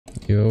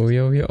Yo,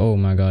 yo, yo. Oh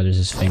my god, there's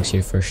a Sphinx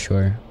here for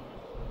sure.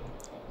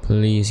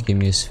 Please give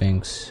me a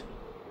Sphinx.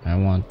 I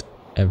want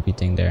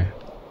everything there.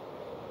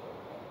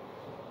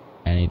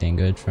 Anything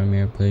good from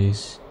here,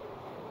 please?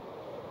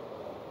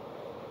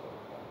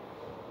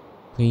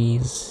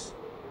 Please.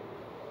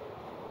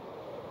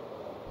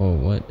 Oh,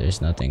 what?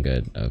 There's nothing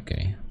good.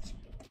 Okay.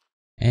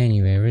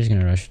 Anyway, we're just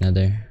gonna rush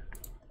another.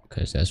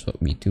 Because that's what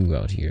we do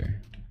out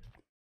here.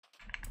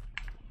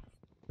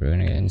 We're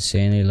gonna get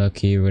insanely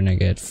lucky. We're gonna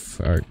get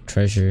our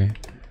treasure.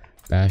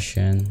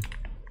 Bastion.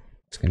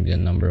 It's gonna be the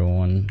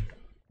 #1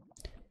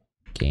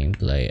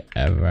 gameplay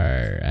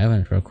ever. I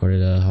haven't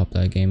recorded a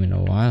Hoplite game in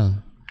a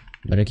while.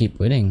 But I keep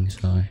winning,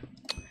 so...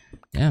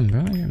 Damn,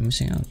 bro, you're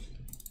missing out.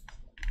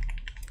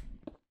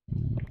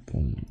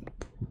 Boom,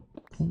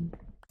 boom.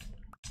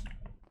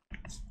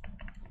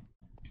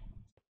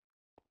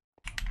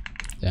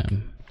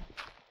 Damn.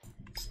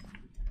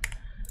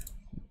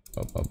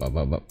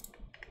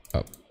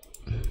 Up.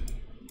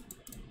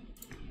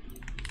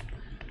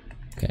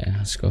 Okay,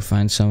 let's go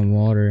find some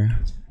water.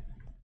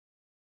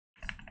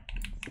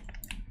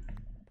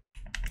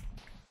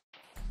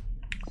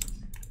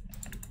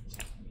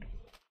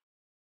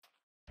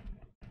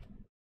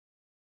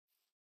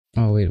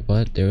 Oh wait,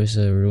 what? There was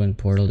a ruined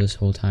portal this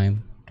whole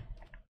time?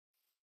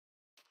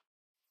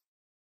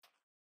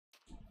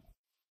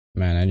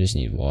 Man, I just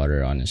need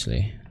water,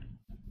 honestly.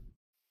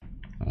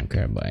 I don't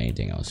care about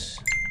anything else.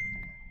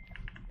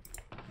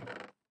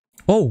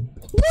 Oh!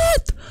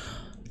 What?!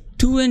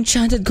 2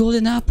 enchanted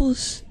golden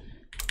apples?!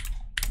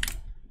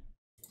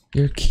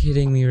 You're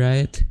kidding me,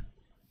 right?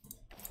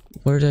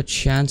 What are the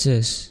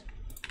chances?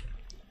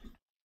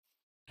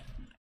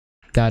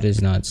 That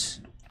is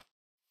nuts.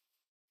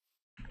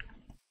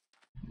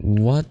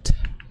 What?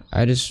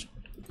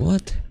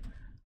 What?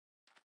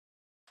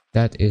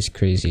 That is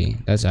crazy.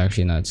 That's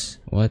actually nuts.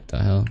 What the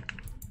hell?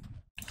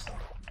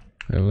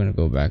 Okay, we're gonna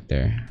go back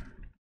there.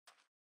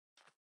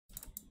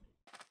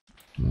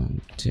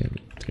 1, 2,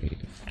 3,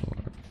 4.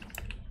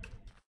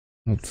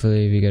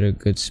 Hopefully we get a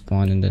good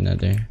spawn in the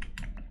nether.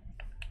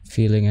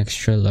 Feeling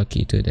extra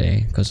lucky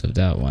today because of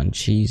that one.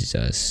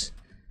 Jesus.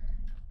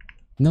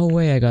 No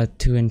way I got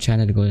 2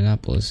 enchanted golden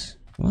apples.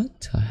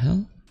 What the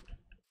hell?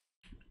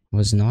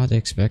 Was not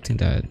expecting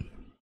that.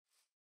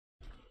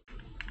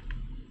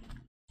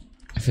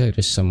 I feel like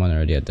there's someone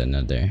already at the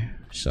nether,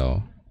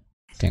 so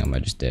I think I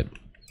might just dip.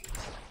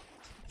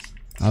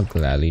 I'll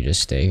gladly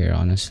just stay here,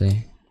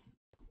 honestly.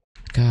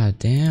 God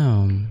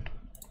damn.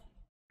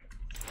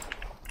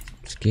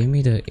 Just give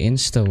me the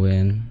insta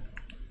win.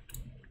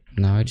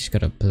 Now I just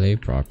gotta play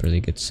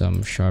properly, get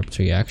some sharp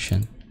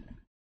reaction.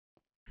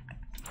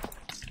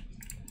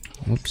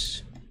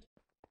 Oops.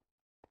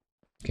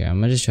 Okay, I'm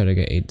gonna just try to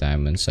get 8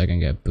 diamonds so I can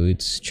get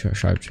boots,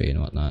 sharp tree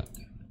and whatnot.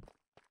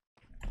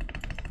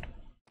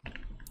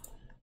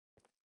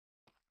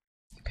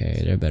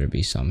 Okay, there better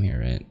be some here,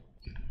 right?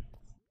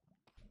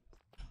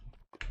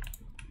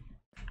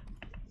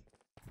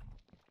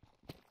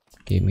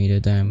 Give me the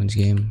diamonds,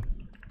 game.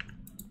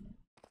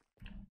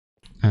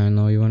 I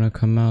know you wanna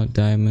come out,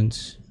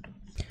 diamonds.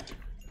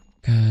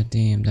 God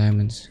damn,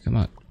 diamonds, come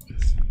out.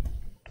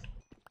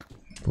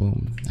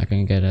 Boom. I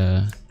can get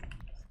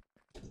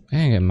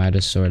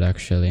Midas sword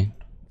actually,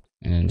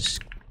 and then just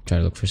try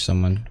to look for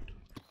someone.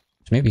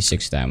 So maybe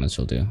 6 diamonds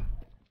will do.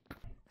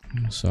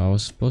 So I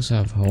was supposed to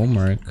have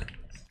homework,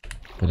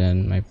 but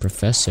then my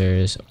professor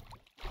is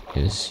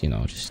you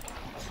know, just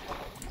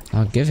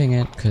not giving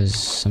it because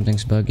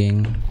something's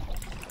bugging.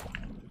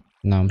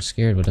 Now I'm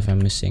scared. What if I'm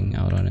missing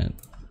out on it?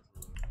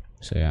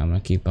 So yeah, I'm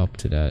gonna keep up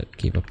to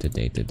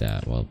date to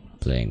that while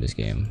playing this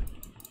game,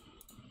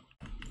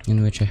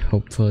 in which I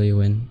hopefully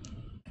win.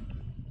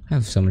 I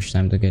have so much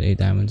time to get 8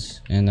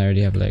 diamonds, and I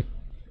already have like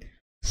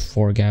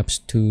 4 gaps,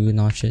 2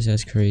 notches.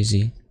 That's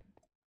crazy.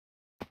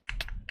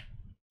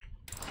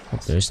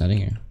 Hope there's nothing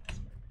here,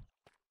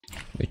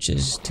 which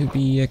is to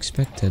be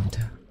expected.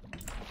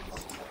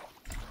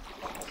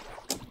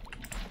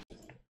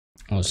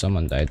 Oh,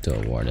 someone died to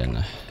a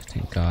warden.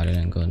 Thank God I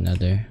didn't go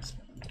nether.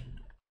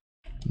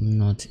 I'm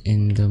not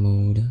in the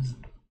mood.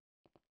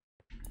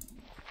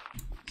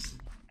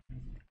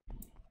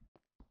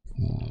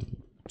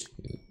 1,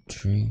 2,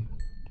 3.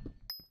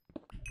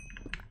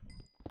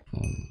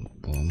 Boom,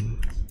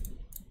 boom.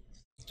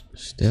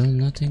 Still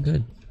nothing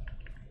good.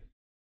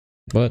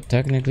 But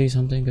technically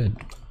something good.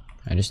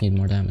 I just need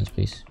more diamonds,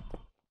 please.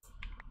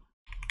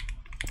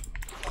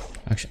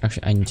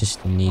 Actually, I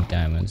just need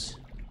diamonds.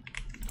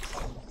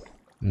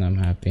 And I'm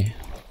happy.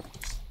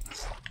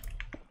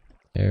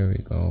 There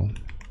we go.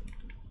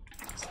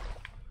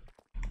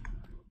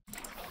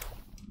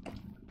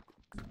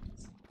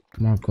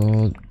 More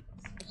gold.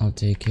 I'll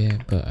take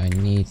it, but I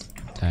need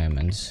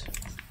diamonds.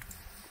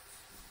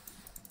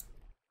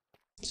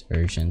 It's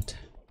urgent.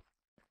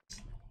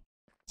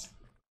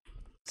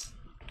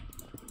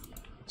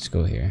 Let's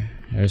go here.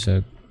 There's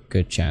a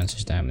good chance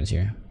there's diamonds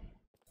here.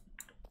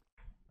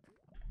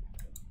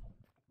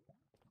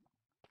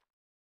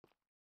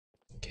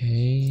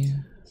 Okay,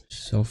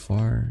 so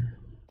far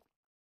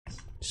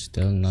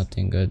still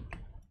nothing good.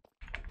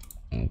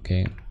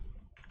 Okay,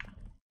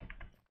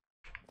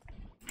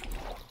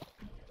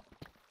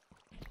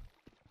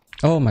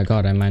 Oh my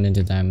god, I mine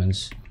into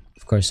diamonds.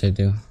 Of course I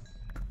do.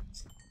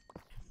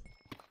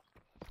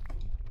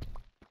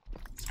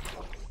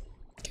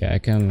 Okay, I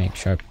can make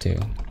sharp too.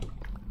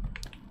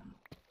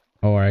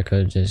 Or I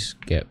could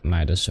just get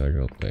Midas sword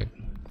real quick.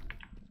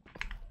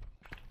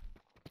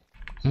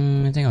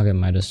 I think I'll get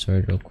Midas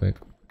sword real quick.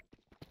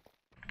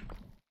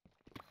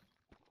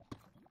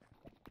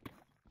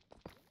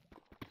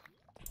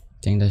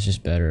 I think that's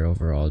just better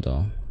overall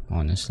though,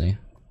 honestly.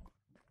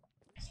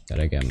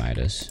 Gotta get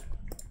Midas.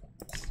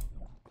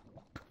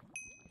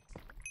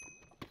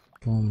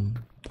 Boom,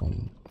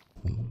 boom,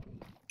 boom.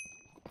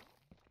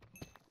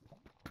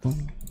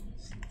 Boom.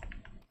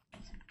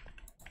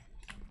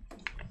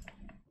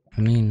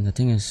 I mean, the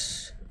thing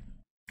is,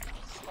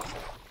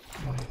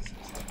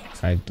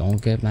 if I don't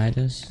get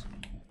Midas,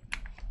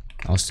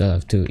 I'll still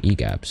have 2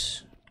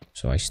 E-gaps.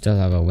 So I still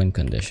have a win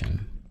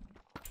condition.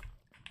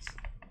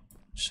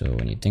 So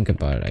when you think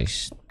about it, I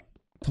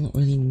don't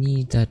really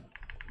need that.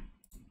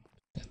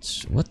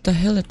 That's what the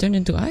hell, it turned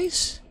into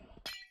ice?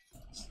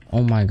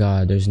 Oh my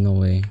god, there's no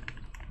way.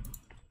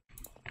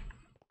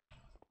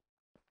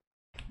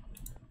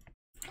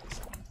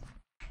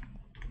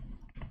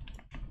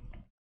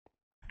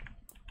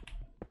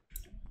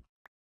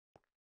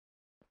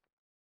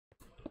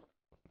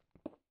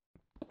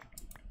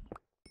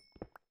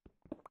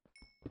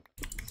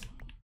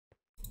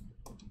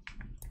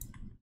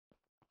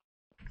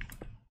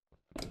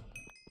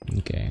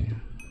 Okay,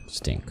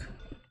 stink.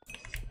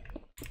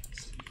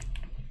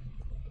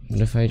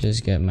 What if I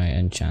just get my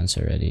enchants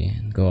already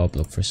and go up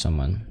look for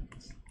someone?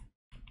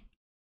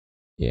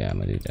 Yeah, I'm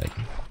gonna do that.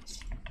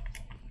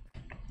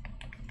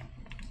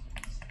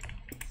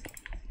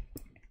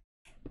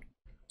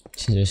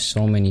 Since there's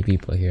so many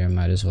people here, I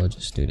might as well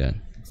just do that.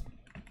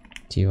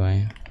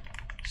 TY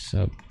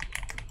sub.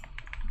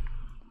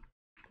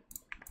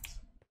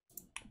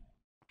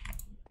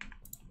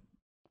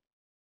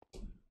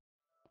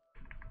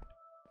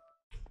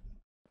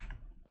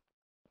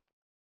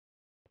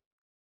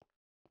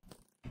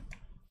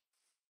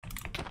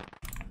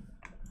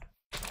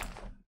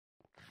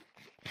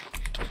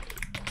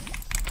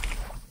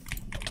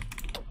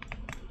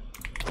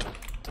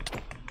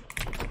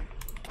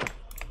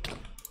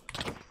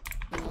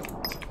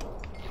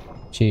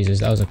 Jesus,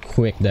 that was a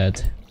quick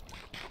death.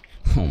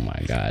 Oh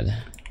my god.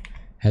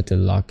 Had to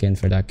lock in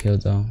for that kill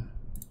though.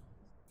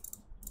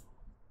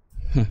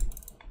 That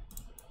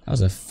was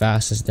the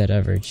fastest death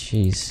ever,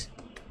 jeez.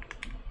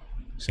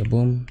 So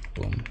boom,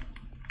 boom.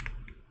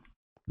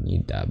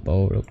 Need that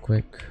bow real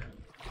quick.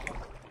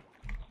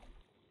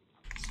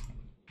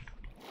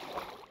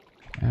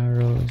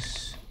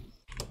 Arrows.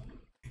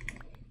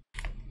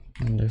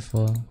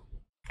 Wonderful.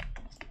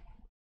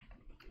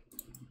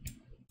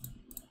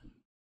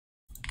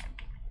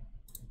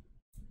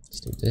 Let's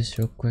do this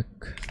real quick.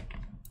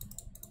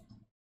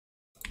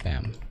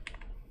 Bam.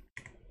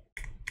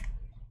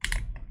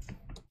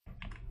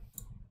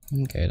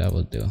 Okay, that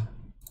will do. In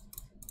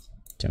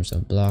terms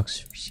of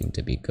blocks, we seem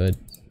to be good.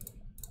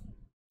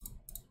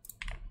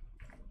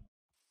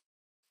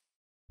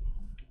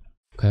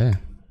 Okay.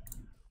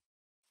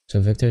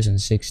 So Victor's on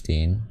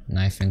 16,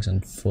 Knifing's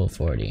on full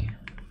 40.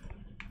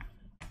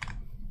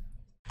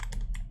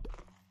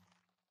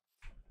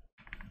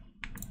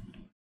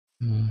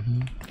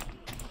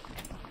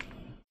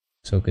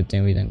 So good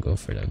thing we didn't go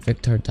for that.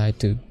 Victor died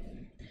to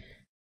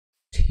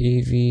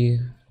TV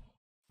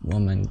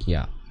woman,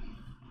 yeah.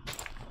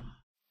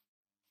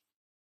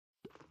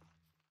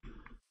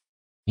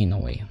 Ain't no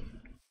way.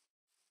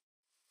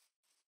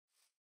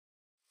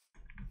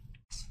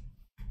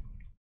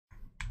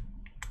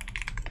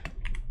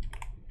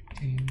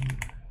 Okay.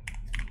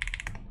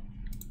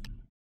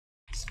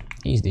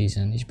 He's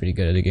decent, he's pretty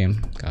good at the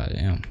game. God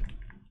damn.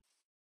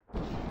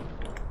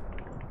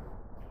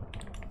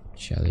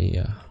 Shelly,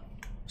 yeah.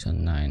 He's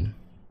on 9.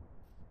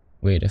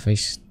 Wait, if I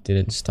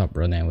didn't stop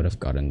running, I would have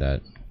gotten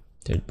that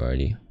third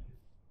party.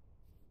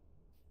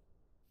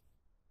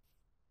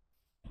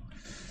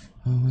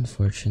 Oh,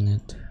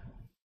 unfortunate.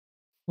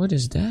 What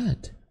is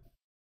that?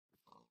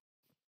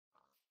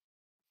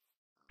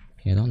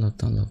 Yeah, don't look,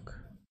 don't look.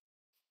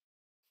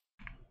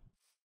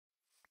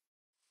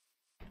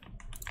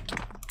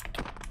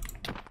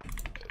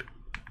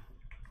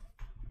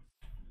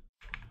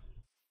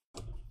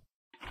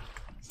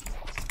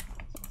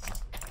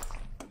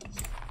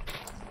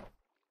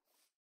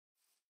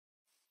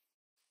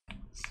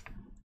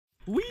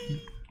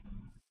 Wee.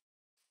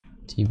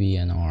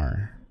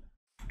 TBNR.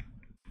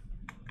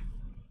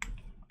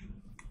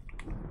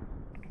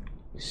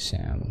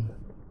 Sam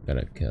got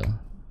a kill.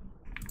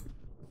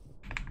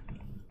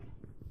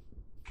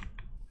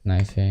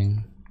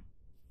 Knifing.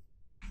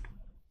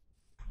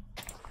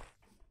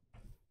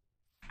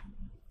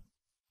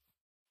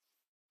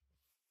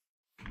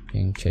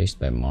 Being chased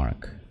by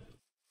Mark.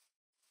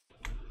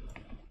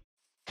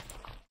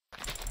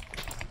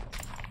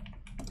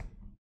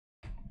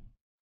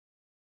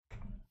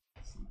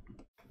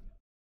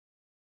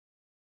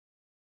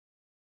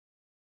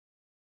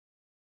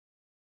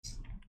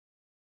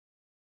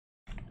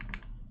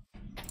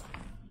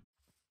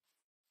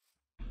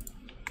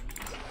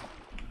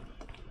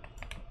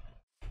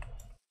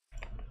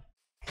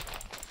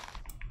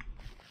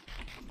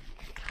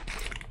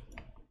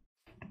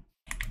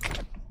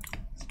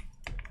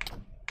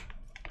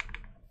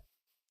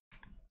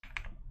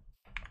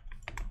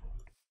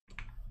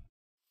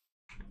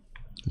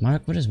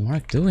 Mark, what is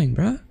Mark doing,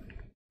 bro?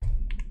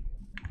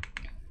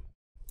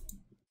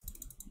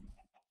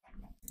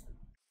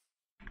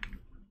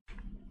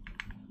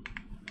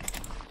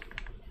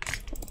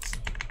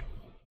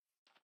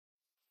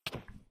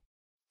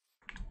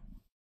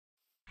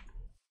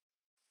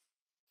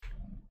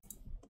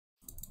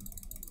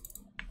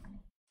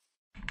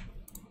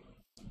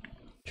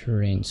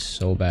 Terrain's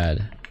so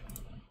bad.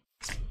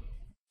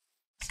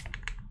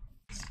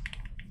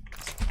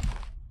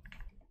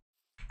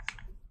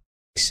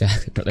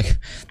 Exactly, but like,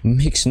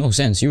 makes no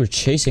sense. You were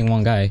chasing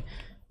one guy,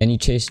 and you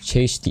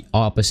chased the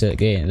opposite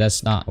game.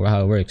 That's not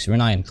how it works. We're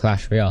not in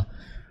Clash Royale.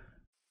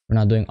 We're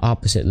not doing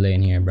opposite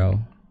lane here,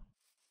 bro.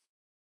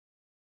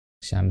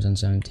 Samson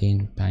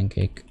 17,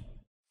 Pancake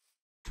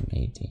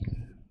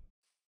 18.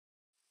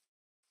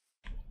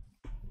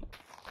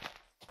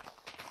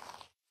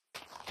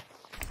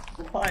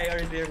 Why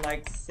are there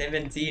like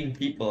 17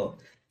 people?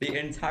 The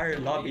entire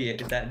lobby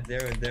is at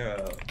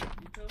 0-0.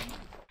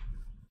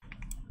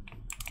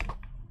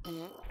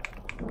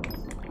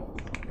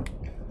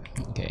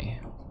 Okay.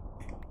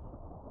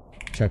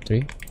 Sharp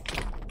 3.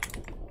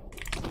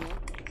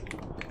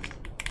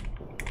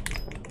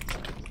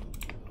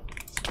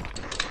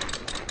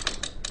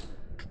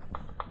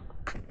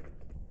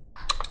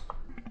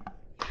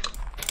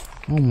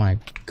 Oh my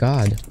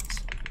god.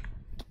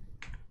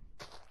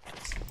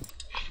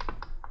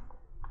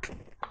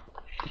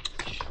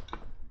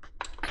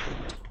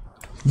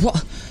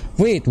 What?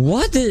 Wait,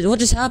 what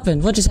just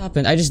happened? What just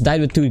happened? I just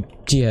died with two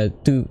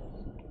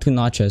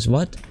notches.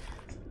 What?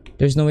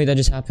 There's no way that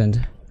just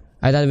happened.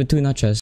 I died with 2 notches.